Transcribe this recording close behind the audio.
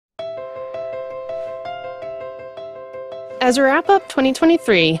As we wrap up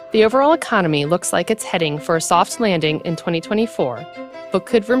 2023, the overall economy looks like it's heading for a soft landing in 2024, but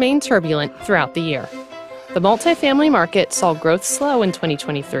could remain turbulent throughout the year. The multifamily market saw growth slow in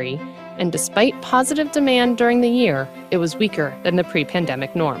 2023, and despite positive demand during the year, it was weaker than the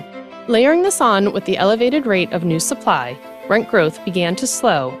pre-pandemic norm. Layering this on with the elevated rate of new supply, rent growth began to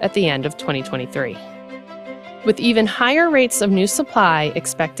slow at the end of 2023. With even higher rates of new supply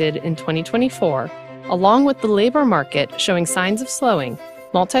expected in 2024, along with the labor market showing signs of slowing,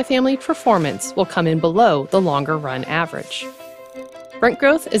 multifamily performance will come in below the longer-run average. Rent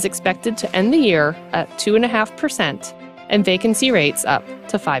growth is expected to end the year at 2.5% and vacancy rates up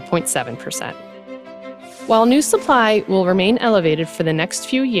to 5.7%. While new supply will remain elevated for the next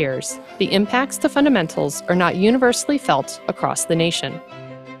few years, the impacts to fundamentals are not universally felt across the nation.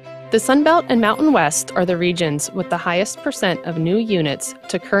 The Sunbelt and Mountain West are the regions with the highest percent of new units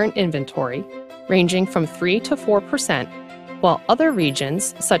to current inventory, ranging from 3 to 4%, while other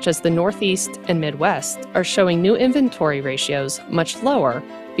regions, such as the Northeast and Midwest, are showing new inventory ratios much lower,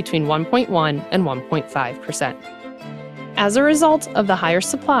 between 1.1 and 1.5%. As a result of the higher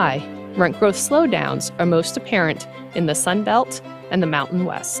supply, rent growth slowdowns are most apparent in the Sunbelt and the Mountain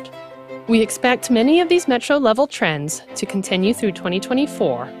West. We expect many of these metro-level trends to continue through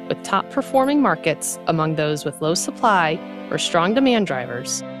 2024, with top-performing markets among those with low supply or strong demand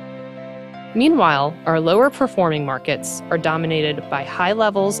drivers. Meanwhile, our lower-performing markets are dominated by high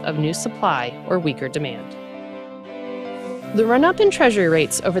levels of new supply or weaker demand. The run-up in Treasury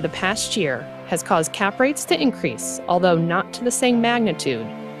rates over the past year has caused cap rates to increase, although not to the same magnitude,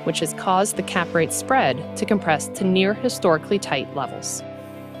 which has caused the cap rate spread to compress to near historically tight levels.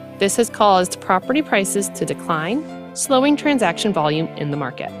 This has caused property prices to decline, slowing transaction volume in the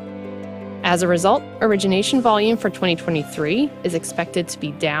market. As a result, origination volume for 2023 is expected to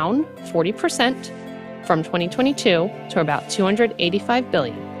be down 40% from 2022 to about $285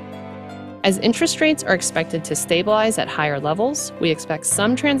 billion. As interest rates are expected to stabilize at higher levels, we expect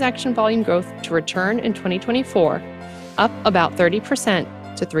some transaction volume growth to return in 2024, up about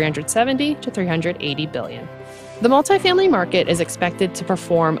 30% to $370 to $380 billion. The multifamily market is expected to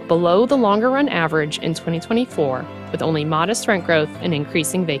perform below the longer-run average in 2024, with only modest rent growth and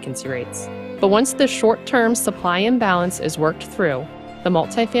increasing vacancy rates. But once the short-term supply imbalance is worked through, the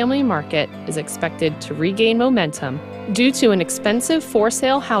multifamily market is expected to regain momentum due to an expensive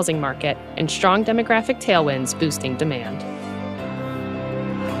for-sale housing market and strong demographic tailwinds boosting demand.